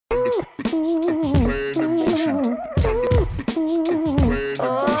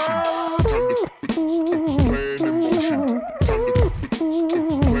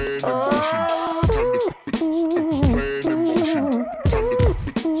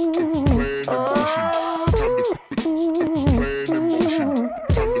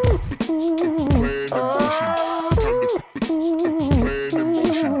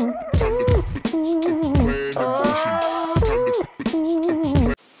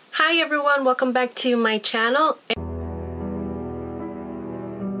Hi everyone, welcome back to my channel.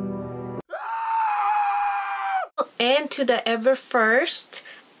 And to the ever first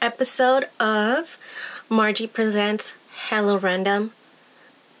episode of Margie Presents Hello Random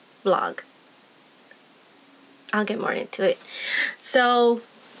Vlog. I'll get more into it. So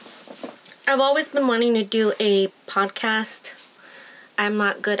I've always been wanting to do a podcast. I'm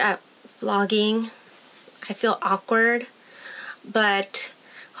not good at vlogging. I feel awkward, but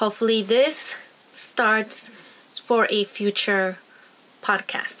hopefully this starts for a future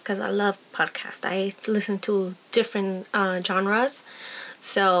podcast because I love podcasts. I listen to different genres,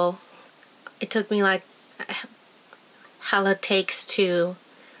 so it took me like hella takes to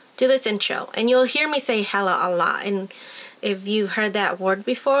do this intro, and you'll hear me say hella a lot, and if you heard that word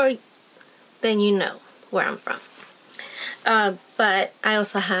before, then you know where I'm from. But I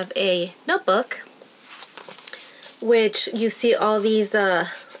also have a notebook which you see all these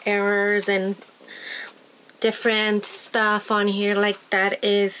errors and different stuff on here. Like, that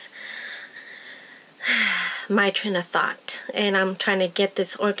is my train of thought, and I'm trying to get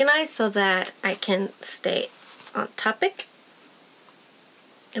this organized so that I can stay on topic,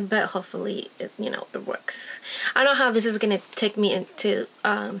 but hopefully it works. I don't know how this is gonna take me into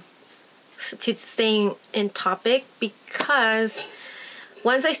to staying in topic, because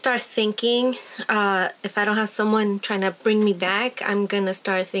once I start thinking, if I don't have someone trying to bring me back, I'm gonna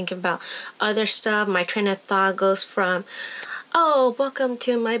start thinking about other stuff. My train of thought goes from, oh, welcome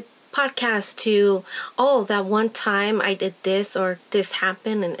to my podcast, to, oh, that one time I did this or this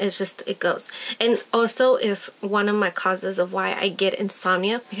happened, and it goes. And also is one of my causes of why I get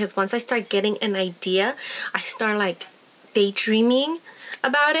insomnia, because once I start getting an idea, I start like daydreaming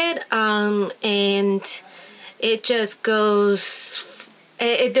about it, and it just goes.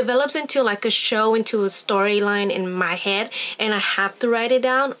 It develops into like a show, into a storyline in my head, and I have to write it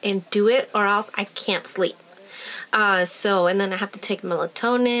down and do it, or else I can't sleep. And then I have to take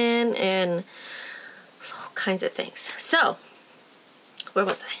melatonin and all kinds of things. So, where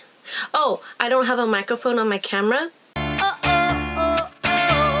was I? Oh, I don't have a microphone on my camera.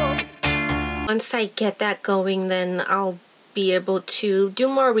 Once I get that going, then I'll be able to do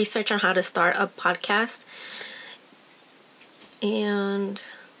more research on how to start a podcast. And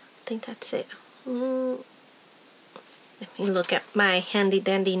I think that's it. Let me look at my handy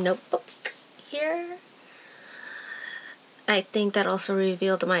dandy notebook here. I think that also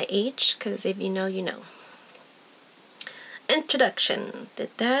revealed my age, because if you know, you know. Introduction.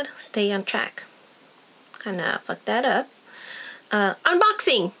 Did that? Stay on track. Kinda fucked that up.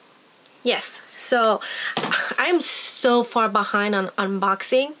 Unboxing. Yes. So I'm so far behind on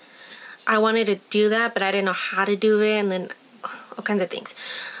unboxing. I wanted to do that, but I didn't know how to do it, and then all kinds of things.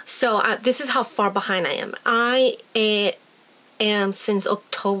 So this is how far behind I am. I am since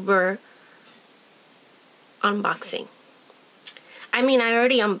October unboxing. I mean, I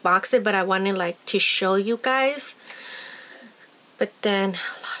already unboxed it, but I wanted like to show you guys. But then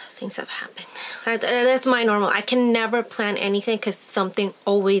a lot of things have happened. That's my normal. I can never plan anything because something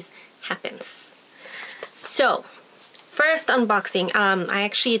always happens. So first unboxing.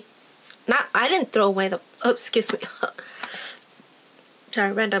 I didn't throw away the. Oh, excuse me.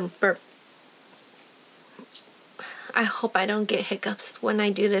 Sorry, random burp. I hope I don't get hiccups when I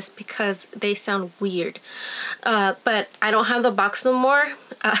do this because they sound weird. But I don't have the box no more.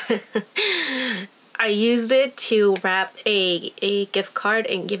 I used it to wrap a gift card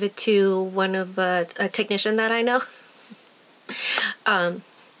and give it to one of a technician that I know.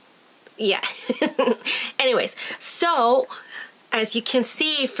 Yeah. Anyways, so as you can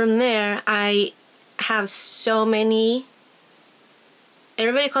see from there, I have so many.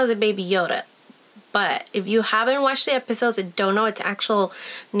 Everybody calls it Baby Yoda, but if you haven't watched the episodes and don't know its actual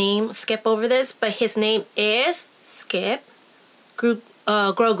name, skip over this. But his name is Grogu. Oh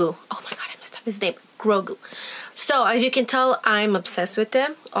my god, I messed up his name. Grogu. So as you can tell, I'm obsessed with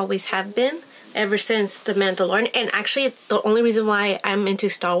him. Always have been, ever since The Mandalorian. And actually, the only reason why I'm into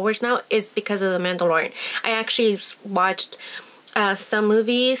Star Wars now is because of The Mandalorian. I actually watched some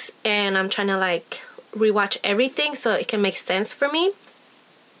movies, and I'm trying to like rewatch everything so it can make sense for me.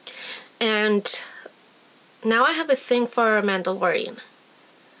 And now I have a thing for Mandalorian.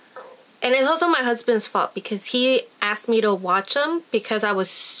 And it's also my husband's fault because he asked me to watch them because I was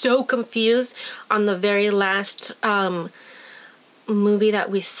so confused on the very last movie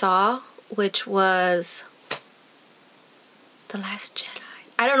that we saw, which was The Last Jedi.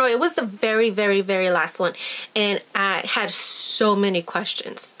 I don't know, it was the very, very, very last one. And I had so many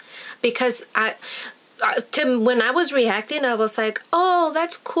questions because when I was reacting, I was like, oh,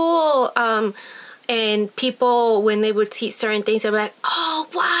 that's cool. And people, when they would see certain things, they were like, oh,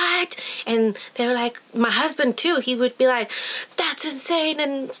 what? And they were like, my husband too, he would be like, that's insane.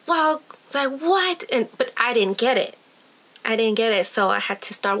 And well, it's like, what? But I didn't get it. So I had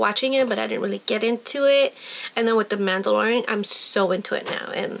to start watching it, but I didn't really get into it. And then with The Mandalorian, I'm so into it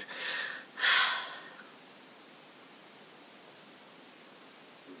now. And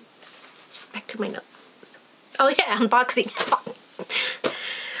back to my notes. Oh yeah, unboxing.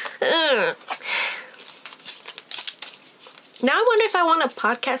 Now I wonder if I want a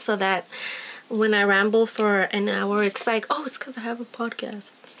podcast so that when I ramble for an hour, it's like, oh, it's because I have a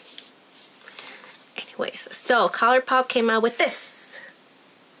podcast. Anyways, so ColourPop came out with this.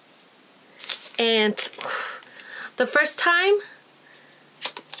 And the first time,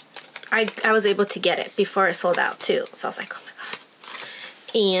 I was able to get it before it sold out too. So I was like, oh my god.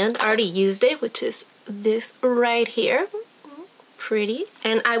 And I already used it, which is this right here. Pretty.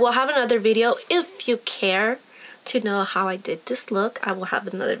 And I will have another video if you care to know how I did this look. I will have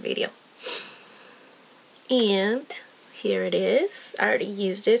another video. And here it is. I already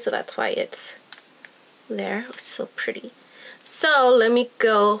used it, so that's why it's there. It's so pretty. So let me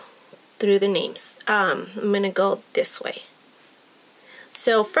go through the names. I'm gonna go this way.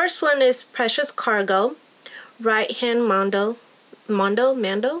 So first one is Precious Cargo, Right Hand Mando,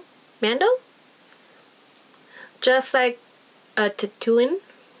 Just Like a Tatooine,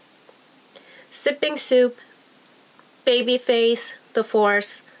 Sipping Soup, Babyface, The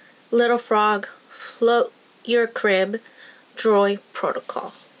Force, Little Frog, Float Your Crib, Droid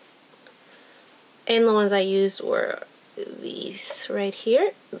Protocol. And the ones I used were these right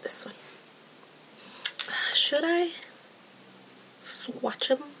here, this one. Should I swatch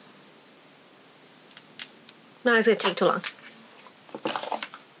them? No, it's gonna take too long.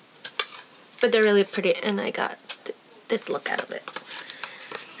 But they're really pretty, and I got this look out of it.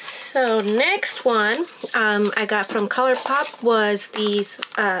 So next one I got from ColourPop was these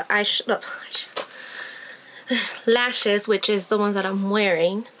lashes, which is the ones that I'm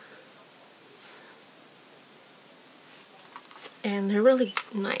wearing. And they're really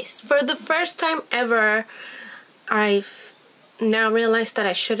nice. For the first time ever, I've now realized that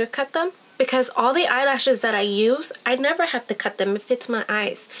I should have cut them, because all the eyelashes that I use, I never have to cut them. It fits my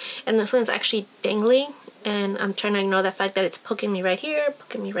eyes. And this one's actually dangling, and I'm trying to ignore the fact that it's poking me right here,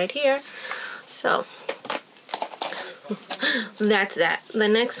 So that's that. The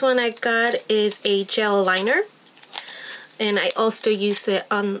next one I got is a gel liner, and I also use it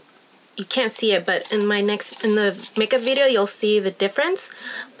on, you can't see it, but in the makeup video you'll see the difference,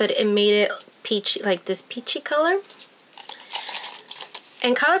 but it made it peachy, like this peachy color.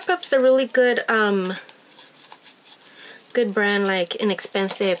 And ColourPop's a really good good brand, like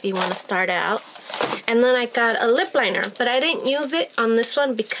inexpensive if you want to start out. And then I got a lip liner, but I didn't use it on this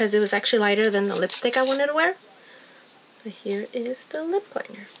one because it was actually lighter than the lipstick I wanted to wear. But here is the lip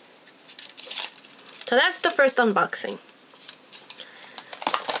liner. So that's the first unboxing.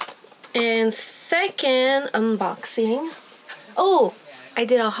 And second unboxing, oh, I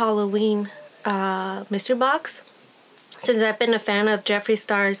did a Halloween mystery box. Since I've been a fan of Jeffree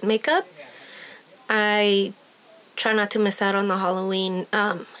Star's makeup, I try not to miss out on the Halloween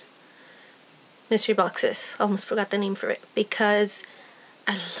mystery boxes. Almost forgot the name for it, because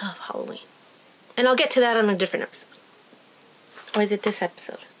I love Halloween. And I'll get to that on a different episode. Or is it this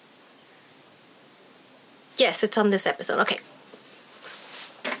episode? Yes, it's on this episode. Okay.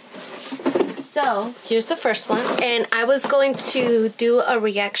 So here's the first one, and I was going to do a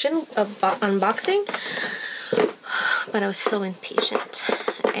reaction of unboxing, but I was so impatient,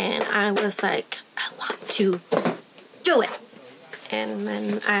 and I was like, I want to do it. And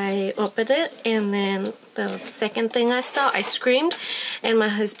then I opened it, and then the second thing I saw, I screamed, and my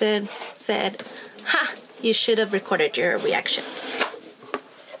husband said, ha, you should have recorded your reaction.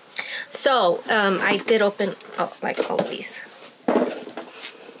 So I did open like all of these.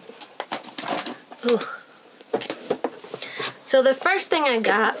 Ooh. Okay. So the first thing I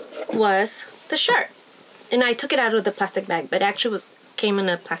got was the shirt, and I took it out of the plastic bag, but it actually came in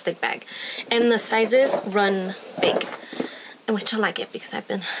a plastic bag, and the sizes run big, and which I like it because I've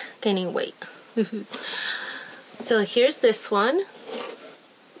been gaining weight. So here's this one,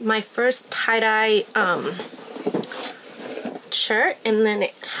 my first tie-dye shirt, and then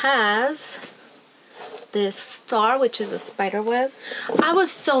it has this star, which is a spider web. I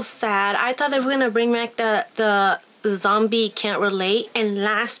was so sad. I thought they were gonna bring back the zombie can't relate, and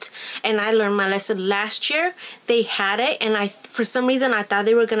I learned my lesson last year. They had it, and for some reason I thought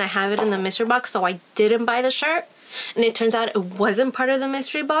they were gonna have it in the mystery box, so I didn't buy the shirt, and it turns out it wasn't part of the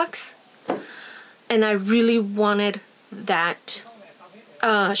mystery box, and I really wanted that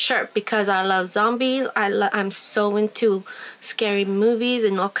shirt because I love zombies. I'm so into scary movies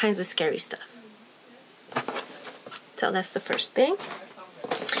and all kinds of scary stuff. So that's the first thing.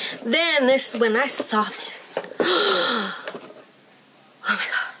 Then when I saw this, oh my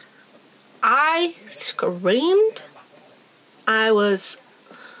god, I screamed. I was,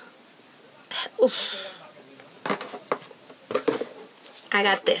 oof. I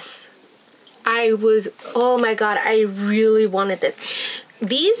got this. Oh my god, I really wanted this.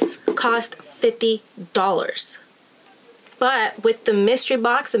 These cost $50. But with the mystery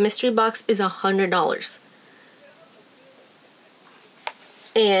box is $100.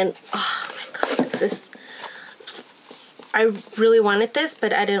 And oh my god, I really wanted this,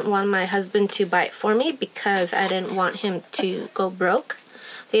 but I didn't want my husband to buy it for me because I didn't want him to go broke.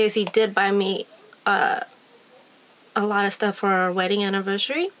 Because he did buy me a lot of stuff for our wedding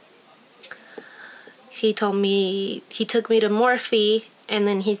anniversary. He told me, he took me to Morphe, and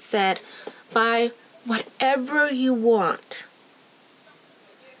then he said, buy whatever you want.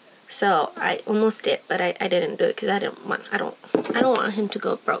 So I almost did, but I didn't do it because I don't want him to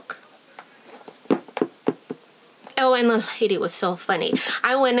go broke. Oh, and the lady was so funny.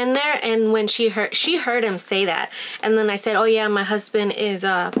 I went in there, and when she heard him say that, and then I said, oh yeah, my husband is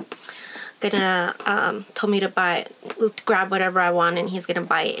gonna told me to grab whatever I want, and he's gonna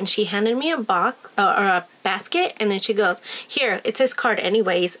buy it. And she handed me a box or a basket, and then she goes, here, it's his card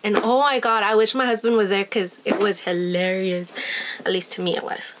anyways. And oh my god, I wish my husband was there because it was hilarious. At least to me it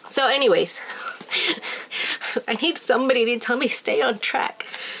was. So anyways, I need somebody to tell me stay on track.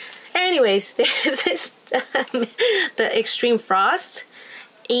 Anyways, this is the Extreme Frost.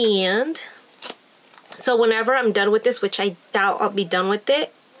 And so whenever I'm done with this, which I doubt I'll be done with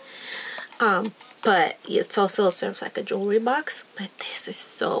it, but it also serves like a jewelry box. But this is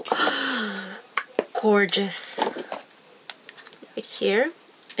so gorgeous right here.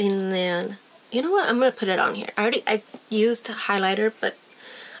 And then, you know what, I'm gonna put it on here. I used highlighter, but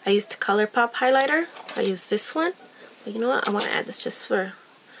I used ColourPop highlighter. I used this one, but you know what, I want to add this just for,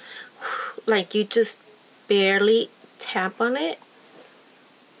 like, you just barely tap on it.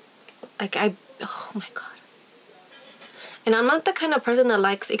 Like, oh my god. And I'm not the kind of person that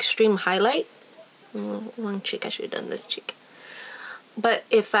likes extreme highlight. Wrong cheek, I should have done this cheek. But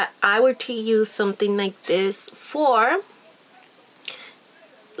if I were to use something like this for,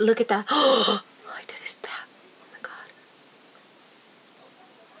 look at that. Oh, I did his tap. Oh my god.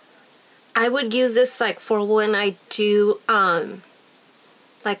 I would use this like for when I do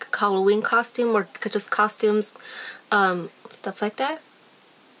like a Halloween costume or just costumes, stuff like that.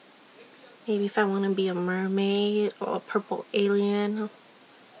 Maybe if I want to be a mermaid or a purple alien.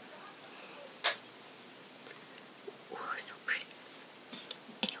 Oh, so pretty.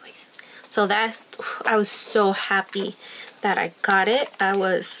 Anyways, so I was so happy that I got it. That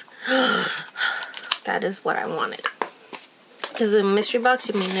is what I wanted. Because in a mystery box,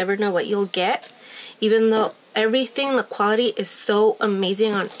 you may never know what you'll get. Even though everything, the quality is so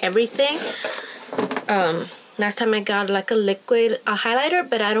amazing on everything. Last time I got like a liquid highlighter,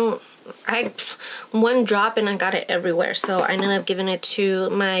 but one drop and I got it everywhere, so I ended up giving it to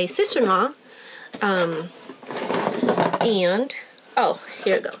my sister-in-law. And oh,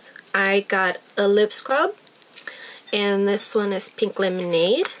 here it goes. I got a lip scrub, and this one is Pink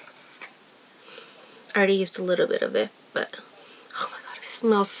Lemonade. I already used a little bit of it, but oh my god, it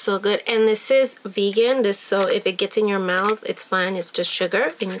smells so good. And this is vegan, so if it gets in your mouth, it's fine. It's just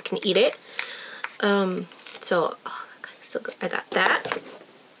sugar and you can eat it. So oh god, it's so good. I got that.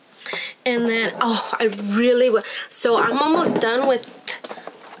 And then, oh, so I'm almost done with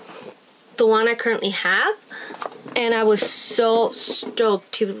the one I currently have, and I was so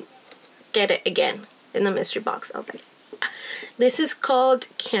stoked to get it again in the mystery box. I was like, this is called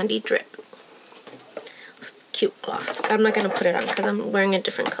Candy Drip. Cute gloss. I'm not gonna put it on because I'm wearing a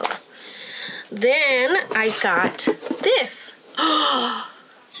different color. Then I got this. Oh,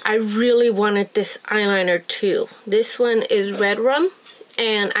 I really wanted this eyeliner too. This one is Red Rum.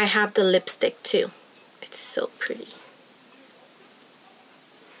 And I have the lipstick too. It's so pretty.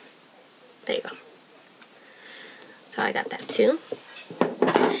 There you go. So I got that too.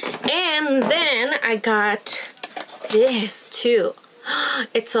 And then I got this too.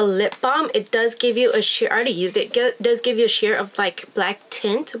 It's a lip balm. It does give you a sheer, I already used it. It does give you a sheer of like black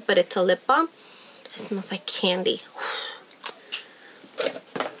tint, but it's a lip balm. It smells like candy.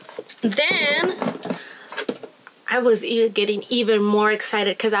 Then I was getting even more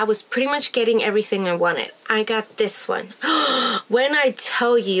excited because I was pretty much getting everything I wanted. I got this one. When I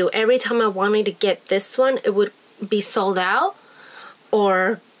tell you, every time I wanted to get this one, it would be sold out.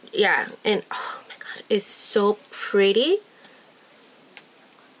 Or, yeah. And, oh my god, it's so pretty.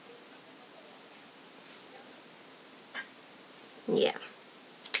 Yeah.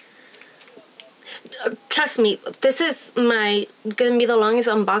 Trust me, this is gonna be the longest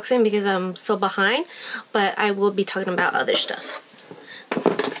unboxing because I'm so behind, but I will be talking about other stuff.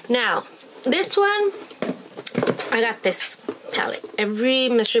 Now, this one, I got this palette. Every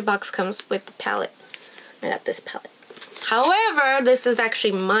mystery box comes with the palette. I got this palette. However, this is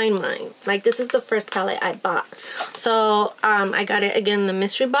actually mine. Like, this is the first palette I bought. So, I got it again in the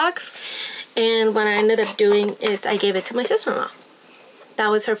mystery box. And what I ended up doing is I gave it to my sister-in-law. That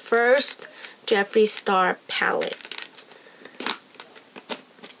was her first Jeffree Star palette.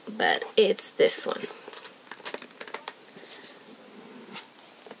 But it's this one.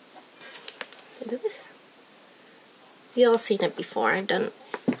 Look at this. You all seen it before. I don't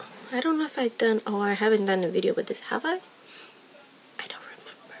know if I've done, oh, I haven't done a video with this, have I? I don't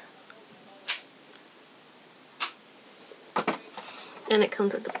remember. And it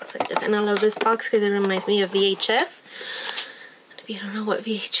comes with the box like this. And I love this box because it reminds me of VHS. And if you don't know what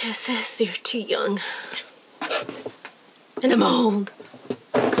VHS is, you're too young. And I'm old.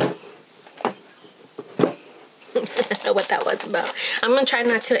 What that was about. I'm gonna try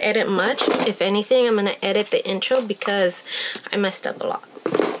not to edit much. If anything, I'm gonna edit the intro because I messed up a lot.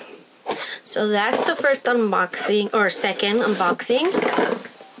 So that's the first unboxing, or second unboxing.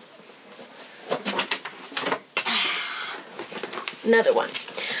 Another one.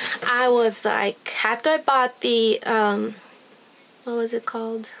 I was like, after I bought the what was it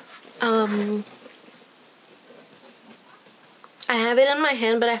called? I have it in my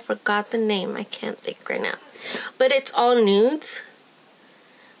hand, but I forgot the name. I can't think right now. But it's all nudes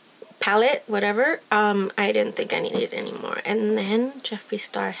palette, whatever. I didn't think I needed it anymore. And then Jeffree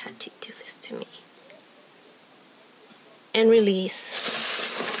Star had to do this to me. And release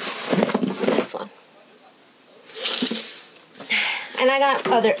this one. And I got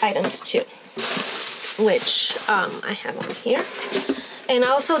other items too, which I have on here. And I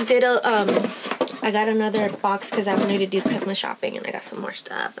also did a I got another box because I wanted to do Christmas shopping, and I got some more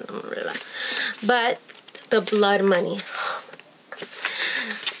stuff and blah, blah, blah. But the Blood Money, oh my God.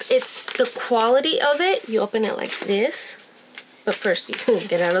 It's the quality of it. You open it like this, but first you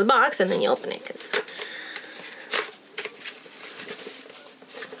get it out of the box and then you open it, because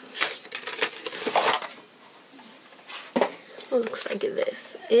it looks like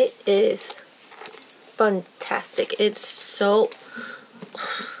this. It is fantastic. It's so,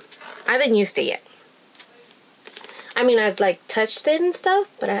 I haven't used it yet. I mean, I've like touched it and stuff,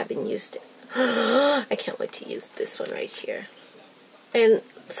 but I haven't used it. I can't wait to use this one right here. And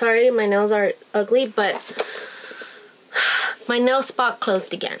sorry, my nails are ugly, but my nail spot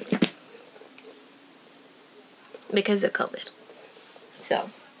closed again because of COVID.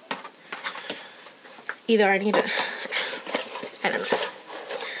 So either I need to, I don't know.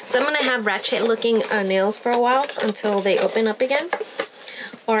 So I'm gonna have ratchet looking nails for a while until they open up again,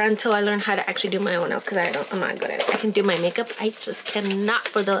 or until I learn how to actually do my own nails, because I'm not good at it. I can do my makeup, I just cannot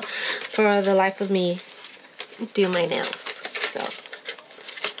for the life of me do my nails. So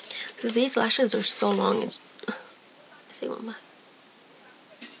because these lashes are so long, it's, I say one more.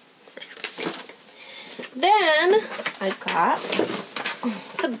 Then I got,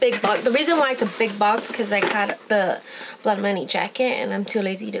 it's a big box. The reason why it's a big box because I got the Blood Money jacket and I'm too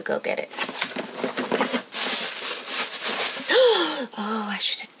lazy to go get it. Oh, I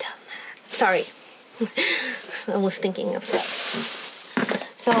should have done that. Sorry. I was thinking of stuff.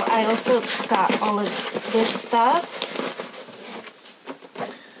 So I also got all of this stuff.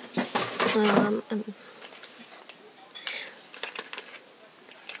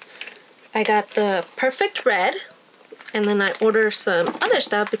 I got the Perfect Red, and then I ordered some other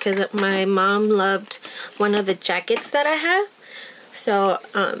stuff because my mom loved one of the jackets that I have. So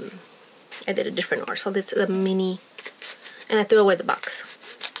I did a different order. So this is a mini, and I threw away the box.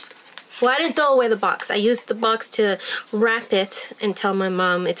 Well, I didn't throw away the box. I used the box to wrap it and tell my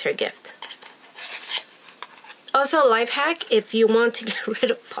mom it's her gift. Also, life hack, if you want to get rid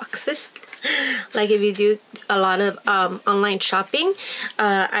of boxes, like if you do a lot of online shopping,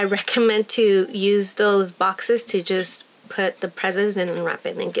 I recommend to use those boxes to just put the presents in and wrap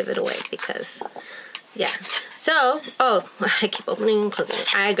it and give it away, because yeah. So, oh, I keep opening and closing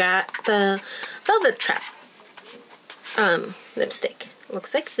it. I got the Velvet Trap lipstick.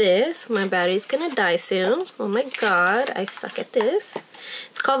 Looks like this. My battery's gonna die soon. Oh my god, I suck at this.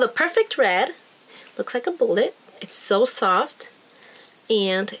 It's called the Perfect Red. Looks like a bullet. It's so soft.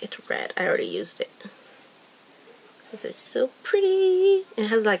 And it's red. I already used it. It's so pretty. It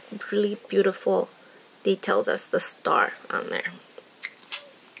has like really beautiful details as the star on there.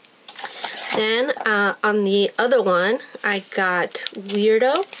 Then on the other one, I got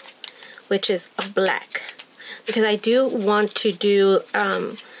Weirdo, which is a black. Because I do want to do,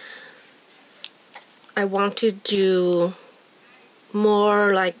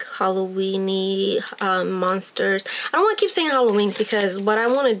 more like Halloween-y monsters. I don't want to keep saying Halloween because what I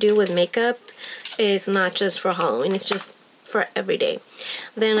want to do with makeup is not just for Halloween, it's just for every day.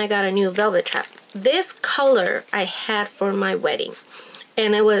 Then I got a new Velvet Trap. This color I had for my wedding,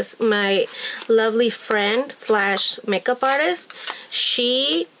 and it was my lovely friend slash makeup artist.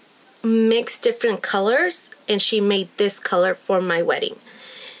 She mixed different colors and she made this color for my wedding,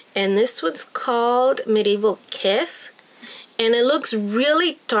 and this was called Medieval Kiss. And it looks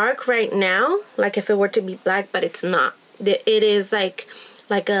really dark right now, like if it were to be black, but it's not. It is like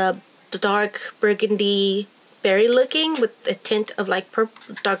a dark burgundy berry looking with a tint of like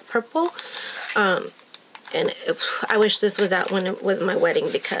dark purple. And I wish this was out when it was my wedding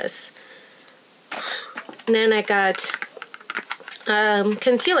because. And then I got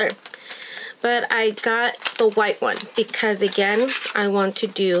concealer, but I got the white one because again I want to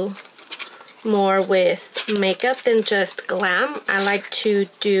do more with makeup than just glam. I like to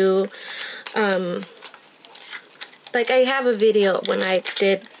do like I have a video when I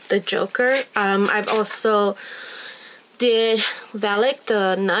did the Joker. I've also did Valak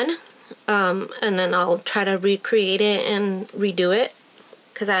the Nun, and then I'll try to recreate it and redo it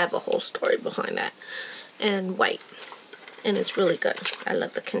because I have a whole story behind that. And white, and it's really good. I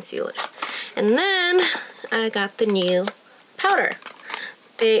love the concealers. And then I got the new powder.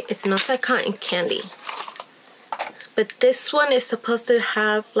 It smells like cotton candy, but this one is supposed to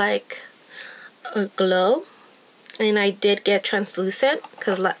have like a glow, and I did get translucent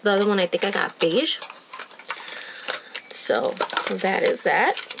because the other one I think I got beige. So that is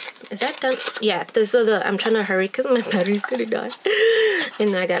that. Is that done? Yeah, this is the, I'm trying to hurry because my battery's gonna die.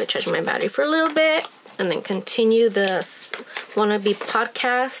 And I gotta charge my battery for a little bit and then continue this wannabe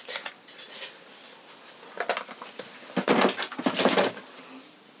podcast.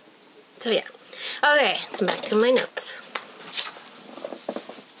 So yeah, okay, back to my notes.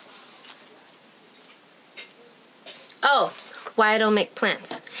 Oh, why I don't make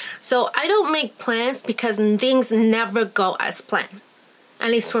plans. So I don't make plans because things never go as planned. At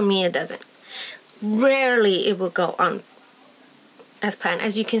least for me, it doesn't. Rarely it will go on as planned.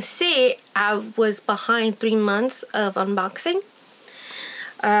 As you can see, I was behind 3 months of unboxing.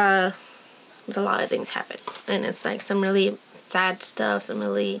 There's a lot of things happen, and it's like some really sad stuff, some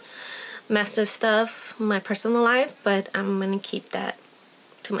really messed up stuff in my personal life, but I'm gonna keep that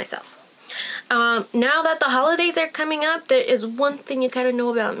to myself. Now that the holidays are coming up, there is one thing you gotta know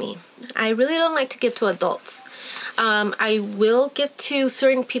about me. I really don't like to give to adults. I will give to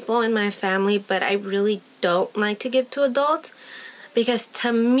certain people in my family, but I really don't like to give to adults because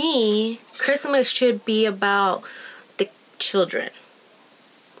to me, Christmas should be about the children.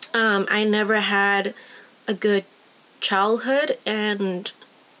 I never had a good childhood, and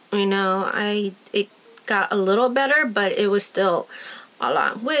you know, it got a little better, but it was still a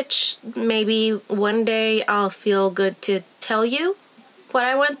lot, which maybe one day I'll feel good to tell you what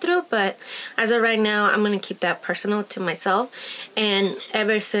I went through, but as of right now, I'm gonna keep that personal to myself. And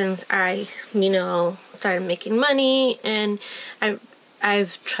ever since I, you know, started making money, and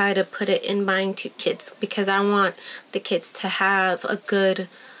I've tried to put it in mind to kids because I want the kids to have what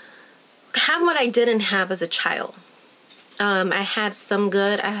I didn't have as a child. I had some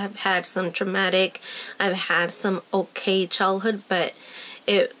good, I have had some traumatic, I've had some okay childhood, but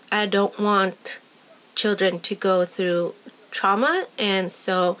I don't want children to go through trauma, and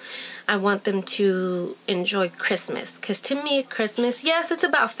so I want them to enjoy Christmas. Because to me, Christmas, yes, it's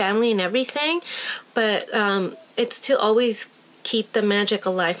about family and everything, but it's to always keep the magic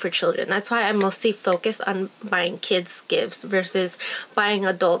alive for children. That's why I mostly focus on buying kids gifts versus buying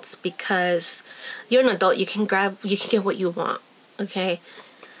adults, because you're an adult, you can get what you want, okay?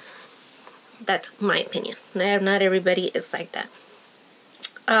 That's my opinion. Not everybody is like that.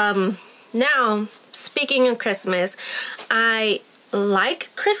 Now, speaking of Christmas, I like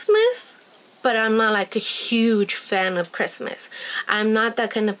Christmas, but I'm not like a huge fan of Christmas. I'm not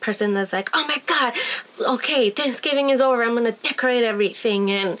that kind of person that's like, oh my god, okay, Thanksgiving is over, I'm gonna decorate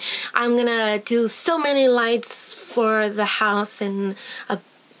everything and I'm gonna do so many lights for the house and a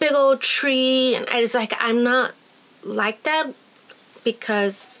big old tree. And it's like, I'm not like that,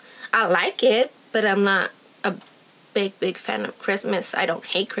 because I like it, but I'm not a big fan of Christmas. I don't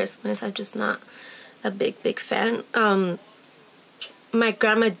hate Christmas, I'm just not a big fan. My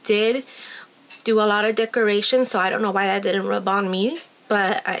grandma did do a lot of decorations, so I don't know why that didn't rub on me.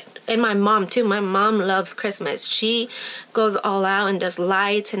 But and my mom too. My mom loves Christmas. She goes all out and does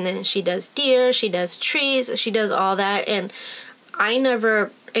lights, and then she does deer, she does trees, she does all that, and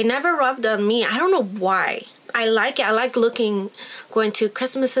it never rubbed on me. I don't know why. I like it. I like going to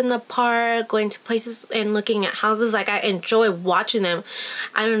Christmas in the park, going to places and looking at houses. Like, I enjoy watching them.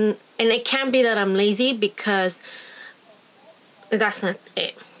 And it can't be that I'm lazy, because that's not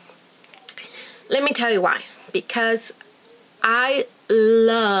it. Let me tell you why. Because I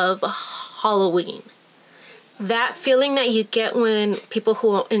love Halloween. That feeling that you get when people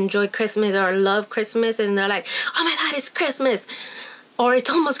who enjoy Christmas or love Christmas and they're like, oh my god, it's Christmas, or it's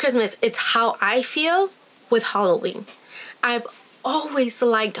almost Christmas. It's how I feel with Halloween. I've always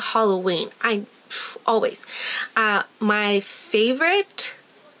liked Halloween. Always. My favorite,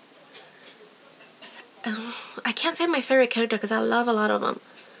 I can't say my favorite character because I love a lot of them,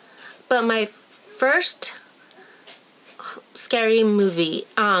 but my first scary movie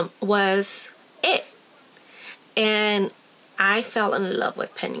was It, and I fell in love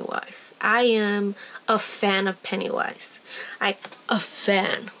with Pennywise. I am a fan of Pennywise. A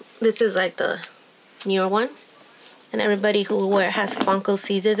fan. This is like the newer one, and everybody who has Funko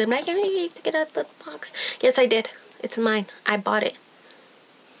sees it. I'm like, I need to get out the box. Yes, I did. It's mine. I bought it.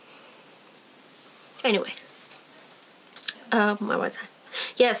 Anyway, where was I?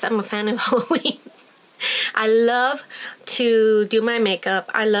 Yes, I'm a fan of Halloween. I love to do my makeup.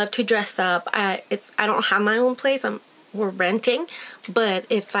 I love to dress up. If I don't have my own place, we're renting. But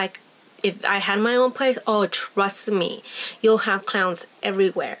if I had my own place, oh, trust me, you'll have clowns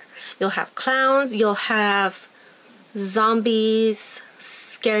everywhere. You'll have clowns. You'll have zombies,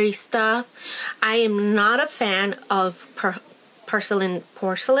 scary stuff. I am not a fan of porcelain.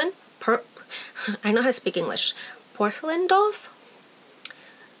 I know how to speak English. Porcelain dolls.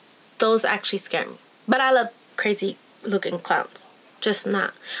 Those actually scare me. But I love crazy looking clowns. Just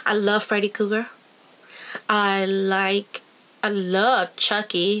not. I love Freddy Krueger. I love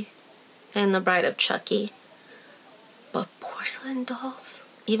Chucky and the Bride of Chucky. But porcelain dolls,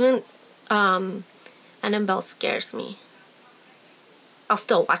 even Annabelle scares me. I'll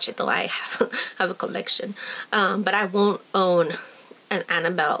still watch it though. I have a collection. But I won't own an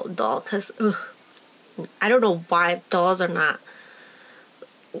Annabelle doll because I don't know why dolls are not.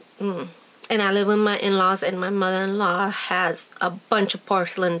 And I live with my in-laws, and my mother-in-law has a bunch of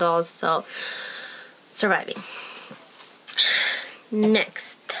porcelain dolls, so surviving.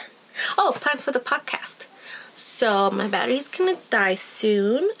 Next. Oh, plans for the podcast. So my battery's gonna die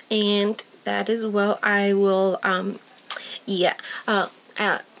soon, and that is what I will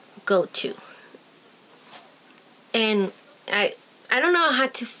go to. And I don't know how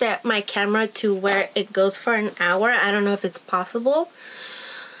to set my camera to where it goes for an hour. I don't know if it's possible.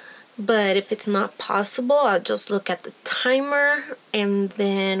 But if it's not possible, I'll just look at the timer, and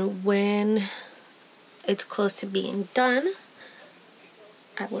then when it's close to being done,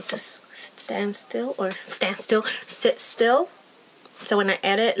 I will just sit still. So when I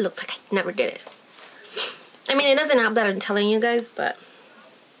edit, it looks like I never did it. I mean, it doesn't help that I'm telling you guys, but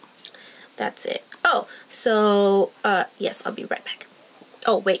that's it. Oh, so yes, I'll be right back.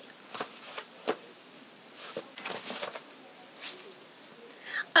 Oh, wait.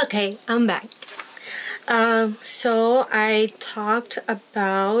 Okay, I'm back. So I talked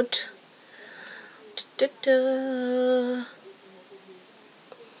about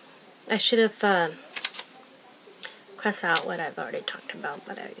I should have crossed out what I've already talked about,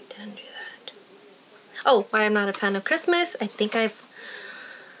 but I didn't do that. Oh, why I'm not a fan of Christmas. I think I've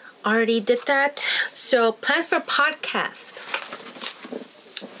already did that. So plans for podcast.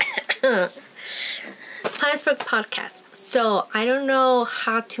 Plans for podcast. So, I don't know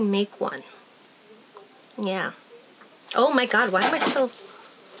how to make one. Yeah. Oh my god, why am I so...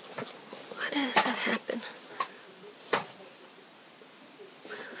 Why did that happen?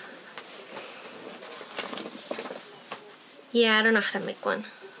 Yeah, I don't know how to make one.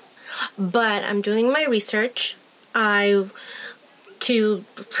 But I'm doing my research. How to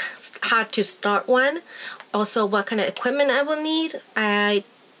start one. Also, what kind of equipment I will need. I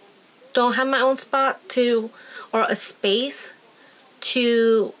don't have my own spot or a space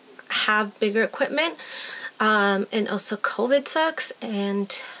to have bigger equipment. And also COVID sucks,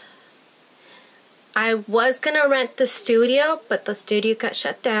 and I was gonna rent the studio, but the studio got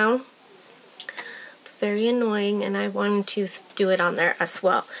shut down. It's very annoying, and I wanted to do it on there as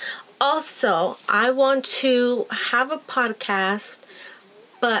well. Also, I want to have a podcast,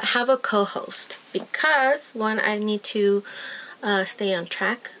 but have a co-host, because one, I need to stay on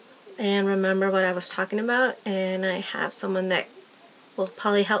track and remember what I was talking about, and I have someone that will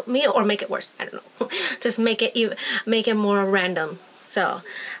probably help me or make it worse. I don't know. Just make it more random. So,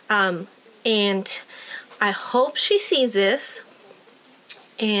 and I hope she sees this.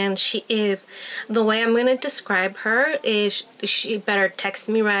 And if the way I'm gonna describe her is, she better text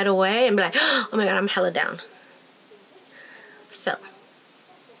me right away and be like, oh my god, I'm hella down. So,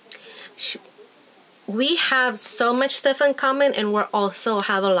 we have so much stuff in common, and we also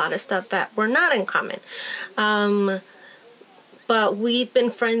have a lot of stuff that we're not in common. But we've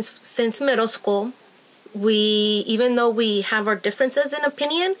been friends since middle school. Even though we have our differences in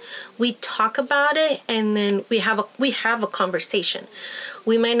opinion, we talk about it, and then we have a conversation.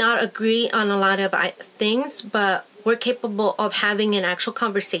 We may not agree on a lot of things, but we're capable of having an actual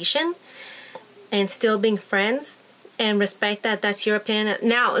conversation and still being friends and respect that that's your opinion.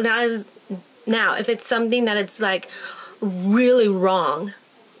 Now, if it's something that it's like really wrong,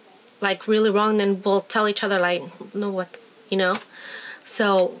 then we'll tell each other like, no, what, you know?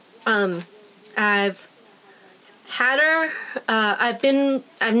 So, I've had her, I've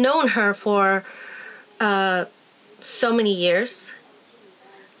known her for so many years.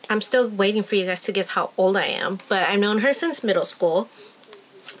 I'm still waiting for you guys to guess how old I am, but I've known her since middle school.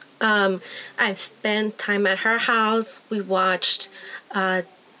 I've spent time at her house. We watched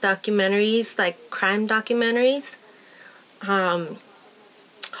documentaries, like crime documentaries.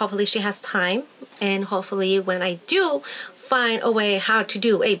 Hopefully she has time, and hopefully when I do find a way how to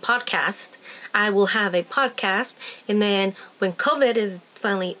do a podcast, I will have a podcast, and then when COVID is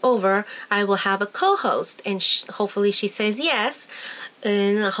finally over, I will have a co-host, and hopefully she says yes,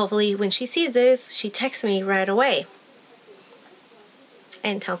 and hopefully when she sees this, she texts me right away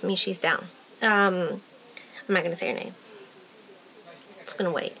and tells me she's down. I'm not gonna say her name. Just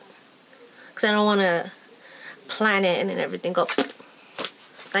gonna wait, because I don't want to plan it and then everything go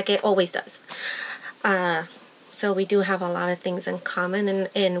like it always does. So we do have a lot of things in common,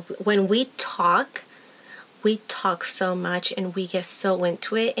 and when we talk so much, and we get so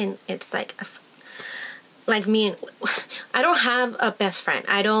into it, and it's like me and I don't have a best friend.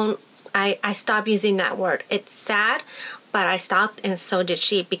 I stopped using that word. It's sad, but I stopped, and so did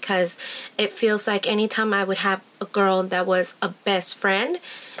she, because it feels like anytime I would have a girl that was a best friend,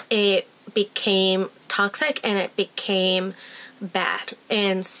 it became toxic and it became bad.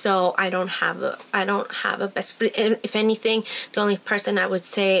 And so I don't have a best friend. And if anything, the only person I would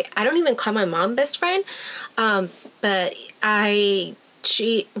say, I don't even call my mom best friend, but me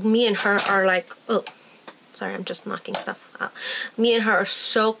and her are like, oh sorry, I'm just knocking stuff out. Me and her are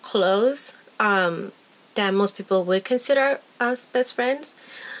so close that most people would consider us best friends.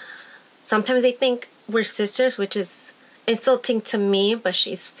 Sometimes they think we're sisters, which is insulting to me, but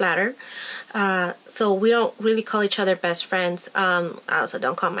she's flattered. So we don't really call each other best friends. I also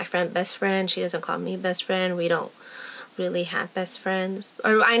don't call my friend best friend. She doesn't call me best friend. We don't really have best friends.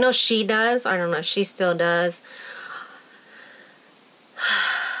 Or I know she does. I don't know if she still does.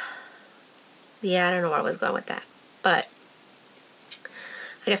 Yeah, I don't know where I was going with that. But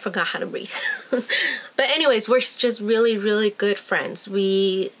I forgot how to breathe. But anyways, we're just really, really good friends.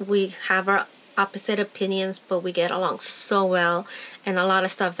 We have our opposite opinions, but we get along so well, and a lot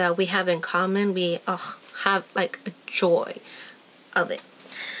of stuff that we have in common, we have like a joy of it.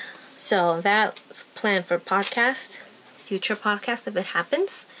 So that's planned for future podcast if it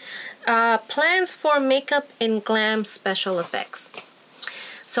happens. Plans for makeup and glam special effects.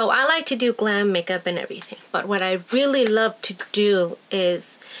 So I like to do glam makeup and everything, but what I really love to do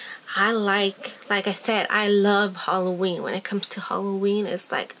is like I said, I love Halloween. When it comes to Halloween,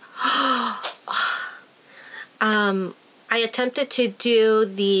 it's like I attempted to do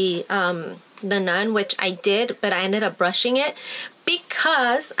the nun, which I did, but I ended up brushing it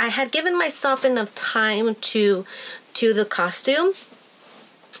because I had given myself enough time to do the costume,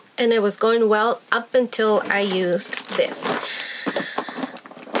 and it was going well up until I used this.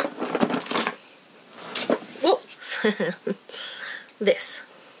 Whoops. This.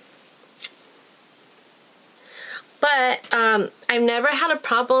 But I've never had a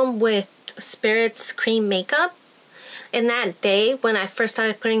problem with Spirit's cream makeup. And that day when I first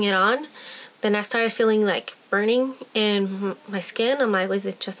started putting it on, then I started feeling like burning in my skin. I'm like, is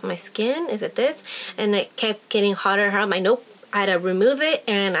it just my skin? Is it this? And it kept getting hotter. I'm like, nope, I had to remove it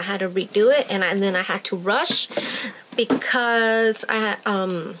and I had to redo it, and then I had to rush because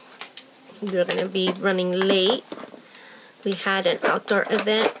we were gonna be running late. We had an outdoor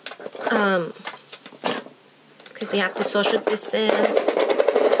event because we have to social distance.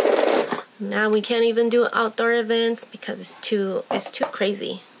 Now we can't even do outdoor events because it's too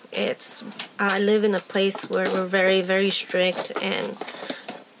crazy. I live in a place where we're very, very strict, and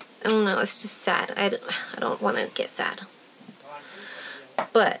I don't know, it's just sad. I don't want to get sad.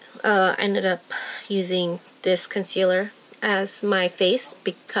 But I ended up using this concealer as my face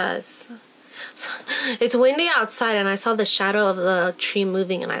because it's windy outside and I saw the shadow of the tree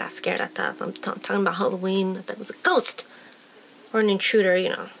moving and I got scared. I thought, I'm talking about Halloween, I thought it was a ghost or an intruder, you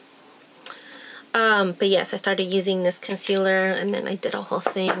know. But yes, I started using this concealer and then I did a whole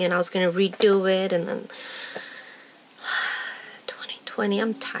thing and I was going to redo it, and then 2020,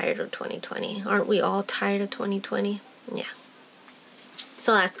 I'm tired of 2020. Aren't we all tired of 2020? Yeah.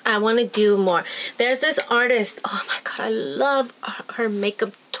 So I want to do more. There's this artist, oh my god, I love her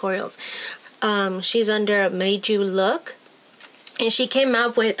makeup tutorials. She's under Madeyewlook, and she came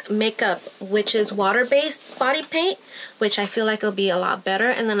out with makeup which is water-based body paint, which I feel like it'll be a lot better.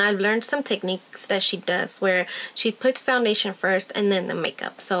 And then I've learned some techniques that she does where she puts foundation first and then the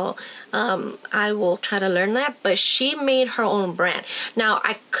makeup. So I will try to learn that, but she made her own brand. Now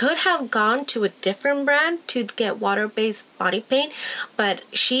I could have gone to a different brand to get water-based body paint, but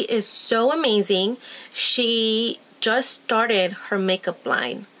she is so amazing. She just started her makeup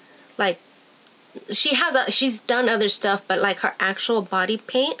line. Like, she's done other stuff, but like her actual body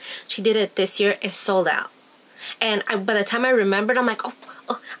paint, she did it this year, it's sold out. And by the time I remembered, I'm like, oh,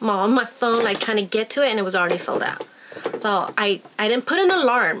 I'm on my phone like trying to get to it, and it was already sold out. So I didn't put an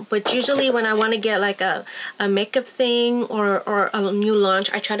alarm, but usually when I want to get like a makeup thing or a new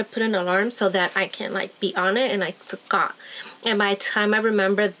launch, I try to put an alarm so that I can like be on it, and I forgot. And by the time I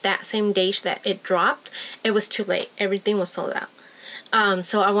remembered that same day that it dropped, it was too late. Everything was sold out.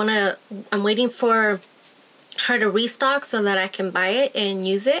 So I'm waiting for her to restock so that I can buy it and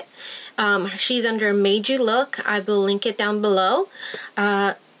use it. She's under Madeyewlook. I will link it down below.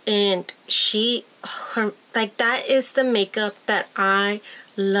 And like, that is the makeup that I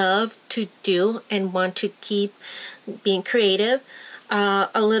love to do and want to keep being creative.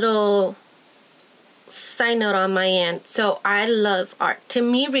 A little side note on my end, so I love art. To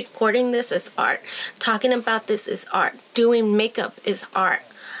me, recording this is art, talking about this is art, doing makeup is art.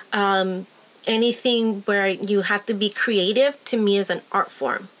 Anything where you have to be creative, to me, is an art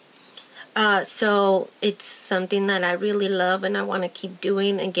form. So it's something that I really love and I want to keep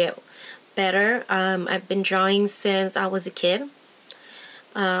doing and get better. I've been drawing since I was a kid.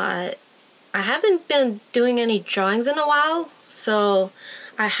 I haven't been doing any drawings in a while, so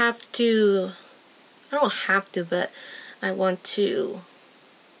I don't have to, but I want to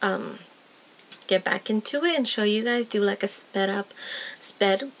get back into it and show you guys, do like a speed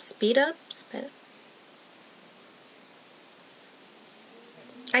up.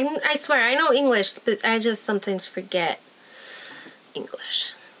 I swear I know English, but I just sometimes forget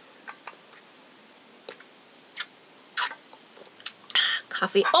English.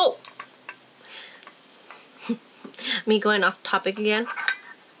 Coffee. Oh! Me going off topic again.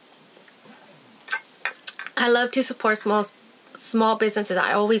 I love to support small businesses.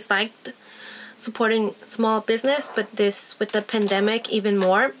 I always liked supporting small business, but this, with the pandemic, even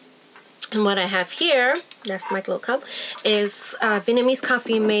more. And what I have here, that's my little cup, is Vietnamese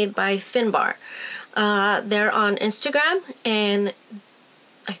coffee made by Phinbar. They're on Instagram, and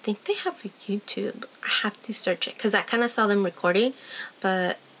I think they have a YouTube. I have to search it because I kind of saw them recording,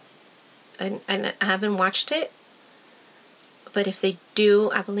 but I haven't watched it. But if they do,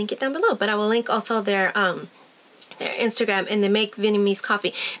 I will link it down below. But I will link also their Instagram, and they make Vietnamese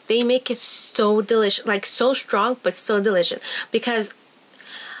coffee. They make it so delicious, like so strong, but so delicious. Because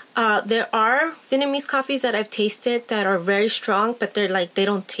there are Vietnamese coffees that I've tasted that are very strong, but they're like, they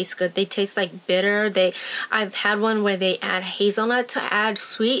don't taste good. They taste like bitter. I've had one where they add hazelnut to add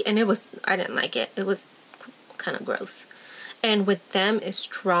sweet, and I didn't like it. It was kind of gross. And with them, it's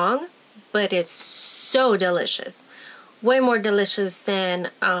strong, but it's so delicious. Way more delicious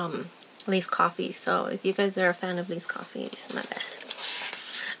than Lee's coffee. So if you guys are a fan of Lee's coffee, it's not bad.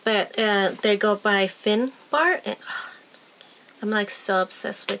 But they go by Phinbar, and I'm like so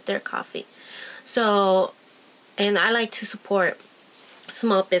obsessed with their coffee. So, and I like to support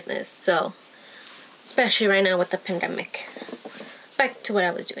small business, so especially right now with the pandemic. Back to what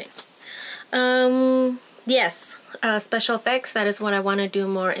I was doing. Yes, special effects, that is what I want to do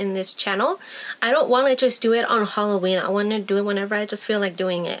more in this channel. I don't want to just do it on Halloween. I want to do it whenever I just feel like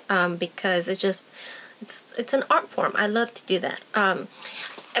doing it, because It's an art form. I love to do that.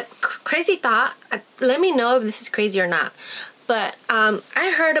 Crazy thought. Let me know if this is crazy or not. But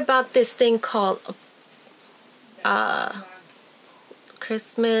I heard about this thing called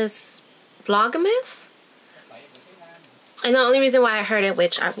Christmas Vlogmas. And the only reason why I heard it,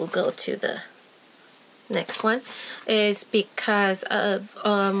 which I will go to the next one, is because of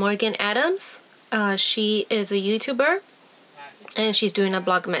Morgan Adams. She is a YouTuber and she's doing a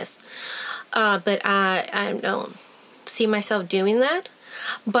Vlogmas. But I don't see myself doing that.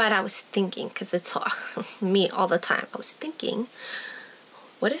 But I was thinking, because it's me all the time, I was thinking,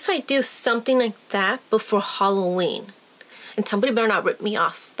 what if I do something like that before Halloween? And somebody better not rip me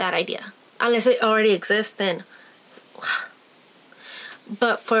off that idea. Unless it already exists, then...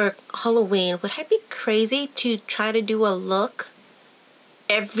 But for Halloween, would I be crazy to try to do a look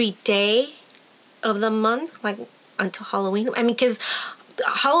every day of the month? Like, until Halloween? I mean, because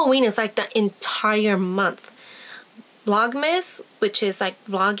Halloween is like the entire month. Vlogmas, which is like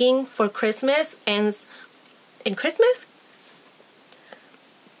vlogging for Christmas, ends in Christmas.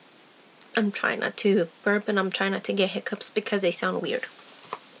 I'm trying not to burp and I'm trying not to get hiccups because they sound weird.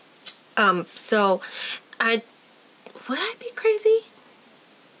 So would I be crazy?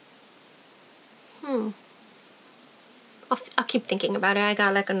 I'll keep thinking about it. I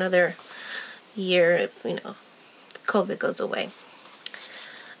got like another year if, you know, COVID goes away.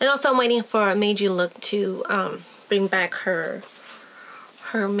 And also I'm waiting for Madeyewlook to bring back her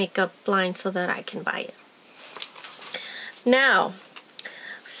makeup line so that I can buy it. Now,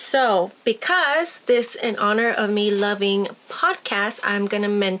 so because this in honor of me loving podcasts, I'm gonna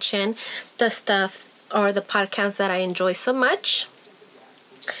mention the stuff or the podcasts that I enjoy so much.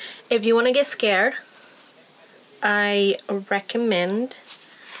 If you want to get scared, I recommend,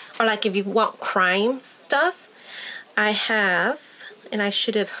 or like if you want crime stuff, I have, and I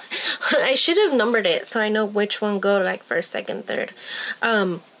should have numbered it so I know which one go like first, second, third.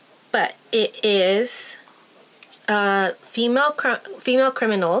 But it is female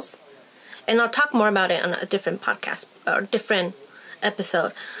criminals, and I'll talk more about it on a different podcast or different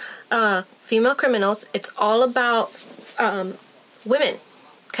episode. Female criminals. It's all about women,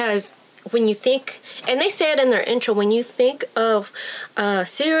 because when you think, and they say it in their intro, when you think of a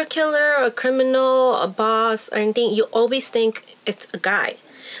serial killer, a criminal, a boss, or anything, you always think it's a guy.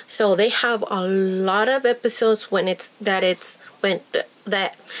 So they have a lot of episodes when I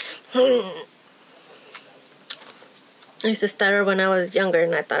used to stutter when I was younger,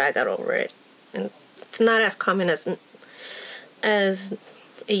 and I thought I got over it. And it's not as common as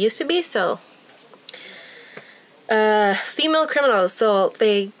it used to be. So female criminals. So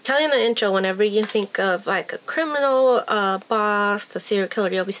they tell you in the intro, whenever you think of like a criminal, a boss, a serial killer,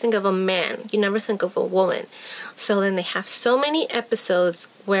 you always think of a man. You never think of a woman. So then they have so many episodes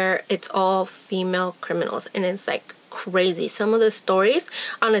where it's all female criminals, and it's like crazy. Some of the stories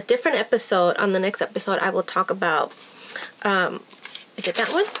on a different episode, on the next episode, I will talk about, is it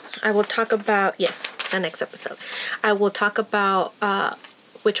that one? I will talk about, yes, the next episode. I will talk about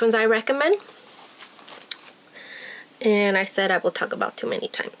which ones I recommend. And I said I will talk about too many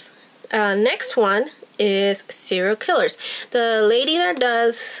times. Next one is serial killers. The lady that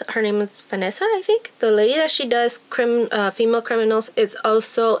does, her name is Vanessa, I think. The lady that she does female criminals is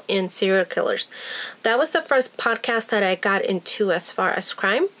also in serial killers. That was the first podcast that I got into as far as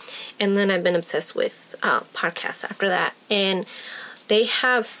crime. And then I've been obsessed with podcasts after that. And they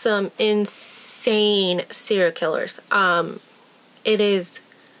have some insane serial killers. It is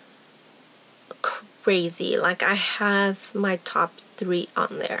crazy. Like, I have my top 3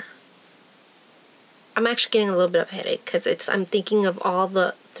 on there. I'm actually getting a little bit of a headache because I'm thinking of all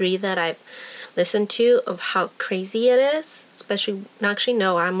the 3 that I've listened to, of how crazy it is. Especially, actually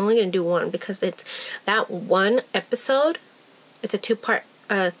no, I'm only going to do one because it's that one episode. It's a 2-part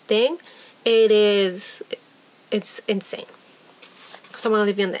thing. It's insane. So I'm going to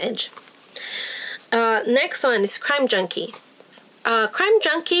leave you on the edge. Next one is Crime Junkie. Crime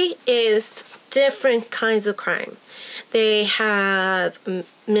Junkie is different kinds of crime. They have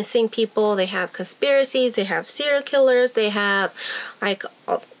missing people, they have conspiracies, they have serial killers, they have like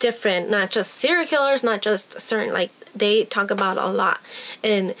different, not just serial killers, not just certain, like they talk about a lot.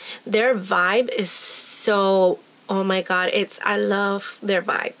 And their vibe is so, oh my god, I love their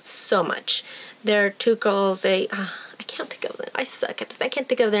vibe so much. They're 2 girls, I can't think of them, I suck at this, I can't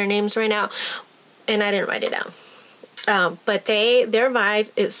think of their names right now, and I didn't write it down. But their vibe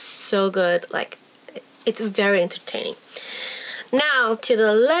is so good, like it's very entertaining. Now to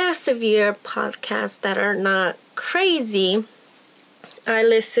the less severe podcasts that are not crazy, I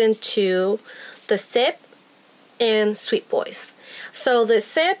listen to The Sip and Sweet Boys. So the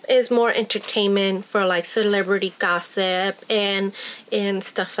Sip is more entertainment for like celebrity gossip and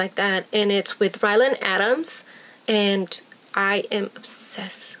stuff like that. And it's with Rylan Adams, and I am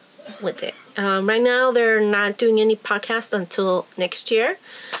obsessed with it. Right now they're not doing any podcast until next year,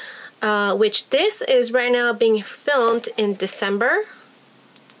 which this is right now being filmed in December.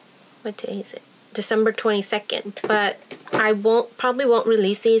 What day is it? December 22nd. But I probably won't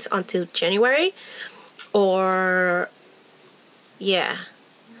release these until January, or yeah.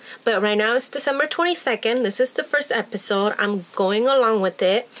 But right now it's December 22nd. This is the first episode. I'm going along with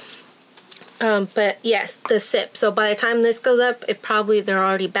it. But yes, the Sip. So by the time this goes up, they're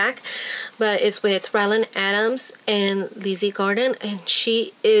already back. But it's with Rylan Adams and Lizzie Gordon, and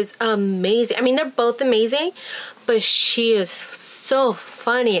she is amazing. I mean, they're both amazing, but she is so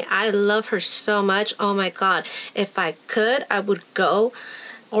funny. I love her so much. Oh my god. If I could, I would go.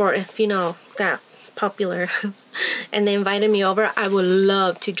 Or if, got popular and they invited me over, I would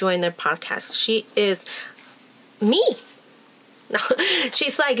love to join their podcast. She is me. No,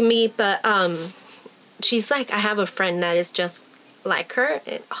 she's like me, but she's like, I have a friend that is just like her,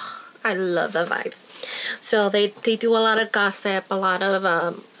 and I love the vibe. So they do a lot of gossip, a lot of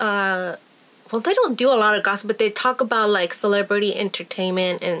well, they don't do a lot of gossip, but they talk about like celebrity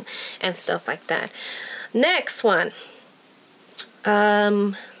entertainment and stuff like that. Next one,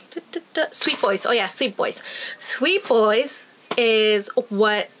 Sweet Boys. Oh yeah, Sweet Boys. Sweet Boys is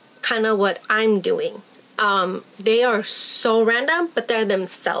what I'm doing. They are so random, but they're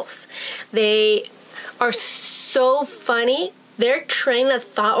themselves. They are so funny. Their train of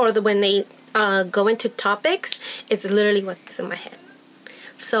thought, or when they go into topics, it's literally what's in my head.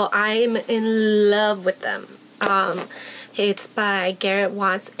 So I'm in love with them. It's by Garrett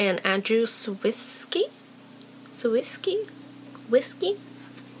Watts and Andrew Swisky.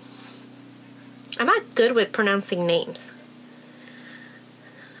 I'm not good with pronouncing names,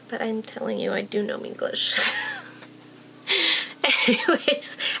 but I'm telling you, I do know English.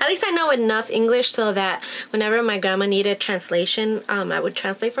 Anyways, at least I know enough English so that whenever my grandma needed translation, I would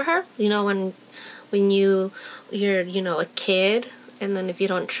translate for her. When you're a kid, and then if you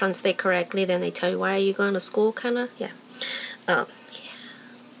don't translate correctly, then they tell you, why are you going to school, yeah.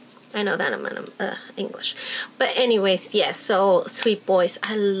 I know that amount of English. But anyways, yes, so Sweet Boys,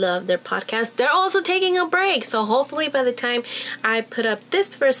 I love their podcast. They're also taking a break, so hopefully by the time I put up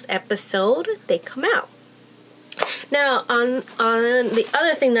this first episode, they come out. Now, on the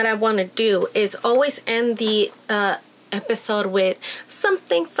other thing that I want to do is always end the episode with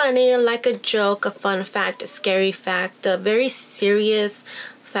something funny, like a joke, a fun fact, a scary fact, a very serious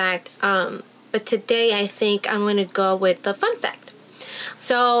fact. But today I think I'm going to go with the fun fact.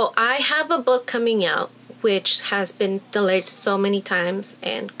 So I have a book coming out which has been delayed so many times,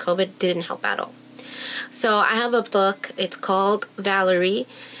 and COVID didn't help at all. So I have a book. It's called Valerie,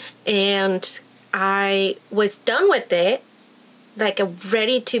 and I was done with it, like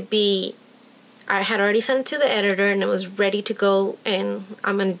ready to be. I had already sent it to the editor, and it was ready to go, and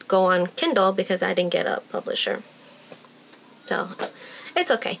I'm going to go on Kindle because I didn't get a publisher. So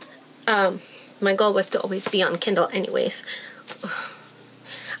it's okay. My goal was to always be on Kindle anyways.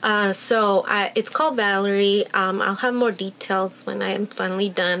 It's called Valerie. I'll have more details when I am finally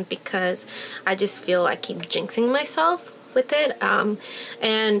done, because I just feel I keep jinxing myself with it.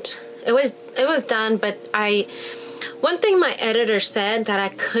 And it was done, but one thing my editor said that I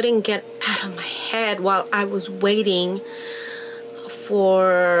couldn't get out of my head while I was waiting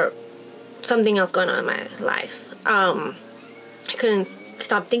for something else going on in my life, I couldn't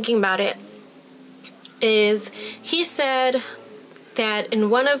stop thinking about it, is he said that in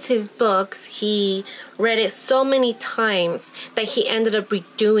one of his books, he read it so many times that he ended up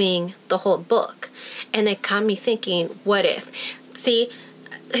redoing the whole book. And it got me thinking, what if? See,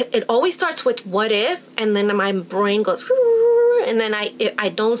 it always starts with what if, and then my brain goes, and then I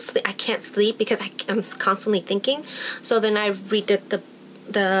don't sleep, I can't sleep because I'm constantly thinking. So then I redid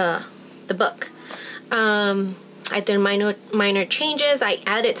the book. I did minor changes. I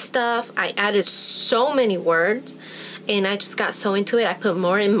added stuff. I added so many words, and I just got so into it. I put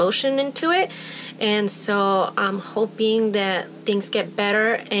more emotion into it, and so I'm hoping that things get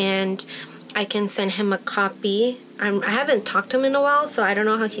better and I can send him a copy. I haven't talked to him in a while, so I don't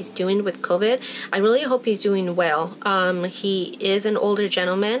know how he's doing with COVID. I really hope he's doing well. He is an older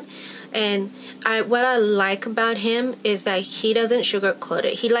gentleman, and what I like about him is that he doesn't sugarcoat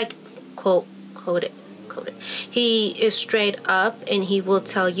it. He quote it. He is straight up, and he will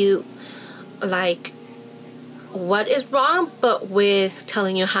tell you what is wrong, but with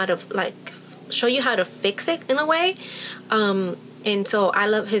telling you how to show you how to fix it in a way. And so I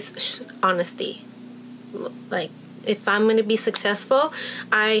love his honesty. like, if I'm going to be successful,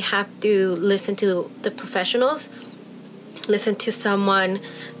 I have to listen to the professionals, listen to someone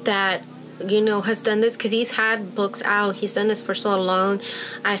that, you know, has done this, because he's had books out. He's done this for so long.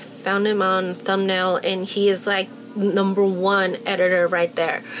 I found him on Thumbnail, and he is like #1 editor right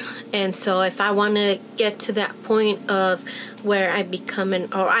there. And so if I want to get to that point of where I become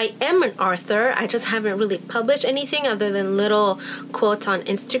I am an author, I just haven't really published anything other than little quotes on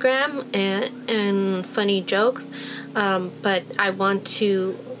Instagram and funny jokes. But I want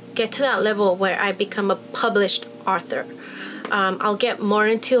to get to that level where I become a published author. I'll get more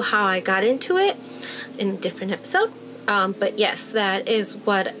into how I got into it in a different episode. But yes, that is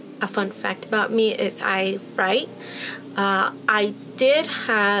what a fun fact about me is I write. I did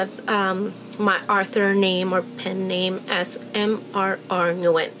have my author name or pen name as M.R.R.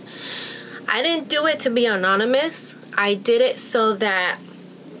 Nguyen. I didn't do it to be anonymous. I did it so that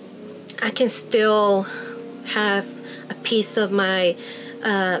I can still have a piece of my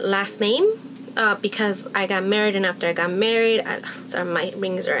last name. Because I got married, and after I got married, sorry, my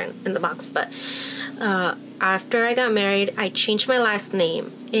rings are in the box, but after I got married, I changed my last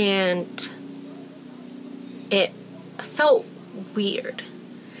name, and it felt weird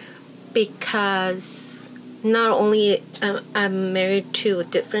because not only I'm married to a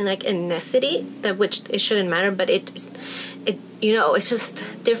different like ethnicity, that which it shouldn't matter, but it you know, it's just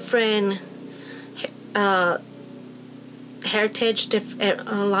different heritage,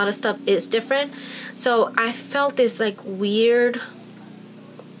 a lot of stuff is different. So I felt this like weird,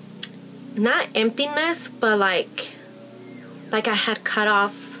 not emptiness, but like I had cut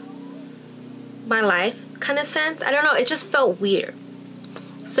off my life kind of sense. I don't know, it just felt weird.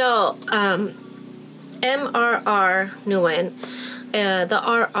 So M.R.R. Nguyen, the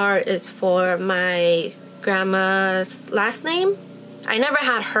R.R. is for my grandma's last name. I never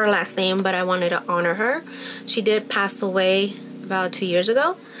had her last name, but I wanted to honor her. She did pass away about 2 years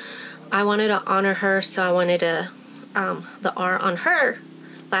ago. I wanted to honor her, so I wanted to the R on her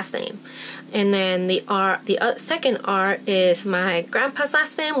last name. And then the second R is my grandpa's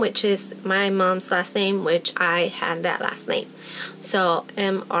last name, which is my mom's last name, which I had that last name. So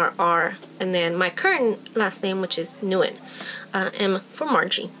M.R.R. And then my current last name, which is Nguyen. M for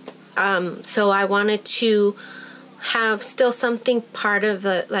Margie. So I wanted to have still something part of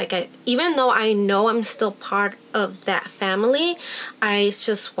the, like, even though I know I'm still part of that family, I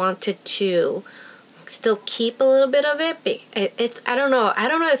just wanted to still keep a little bit of it. I don't know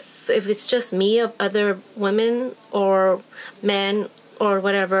if it's just me, of other women or men or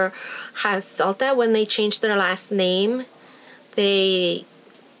whatever have felt that when they change their last name they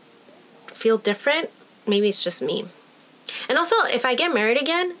feel different. Maybe it's just me. And also, if I get married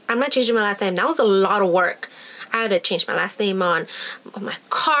again, I'm not changing my last name. That was a lot of work. I had to change my last name on my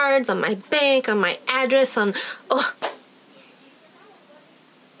cards, on my bank, on my address, on... Oh.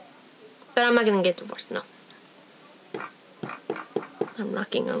 But I'm not going to get divorced, no. I'm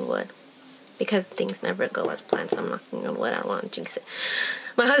knocking on wood. Because things never go as planned, so I'm knocking on wood. I don't want to jinx it.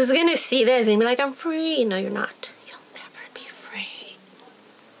 My husband's going to see this and be like, I'm free. No, you're not. You'll never be free.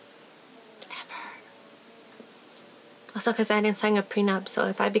 Ever. Also, because I didn't sign a prenup, so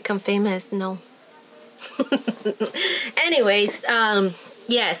if I become famous, no. Anyways,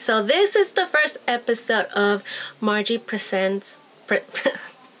 yeah, so this is the first episode of Margie Presents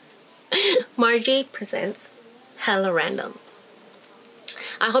Margie Presents Hella Random.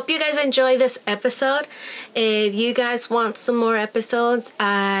 I hope you guys enjoy this episode. If you guys want some more episodes,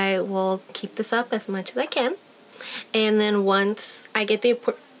 I will keep this up as much as I can. And then once I get the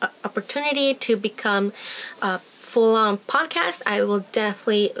opportunity to become full-on podcast, I will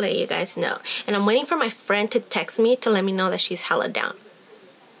definitely let you guys know. And I'm waiting for my friend to text me to let me know that she's hella down.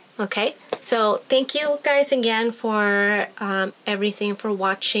 Okay, so thank you guys again for everything, for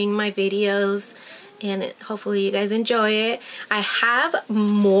watching my videos, and hopefully you guys enjoy it. I have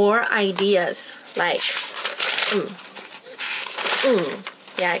more ideas, like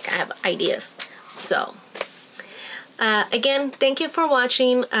yeah, I have ideas. So again, thank you for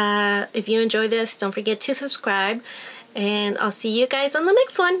watching. If you enjoy this, don't forget to subscribe, and I'll see you guys on the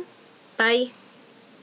next one. Bye.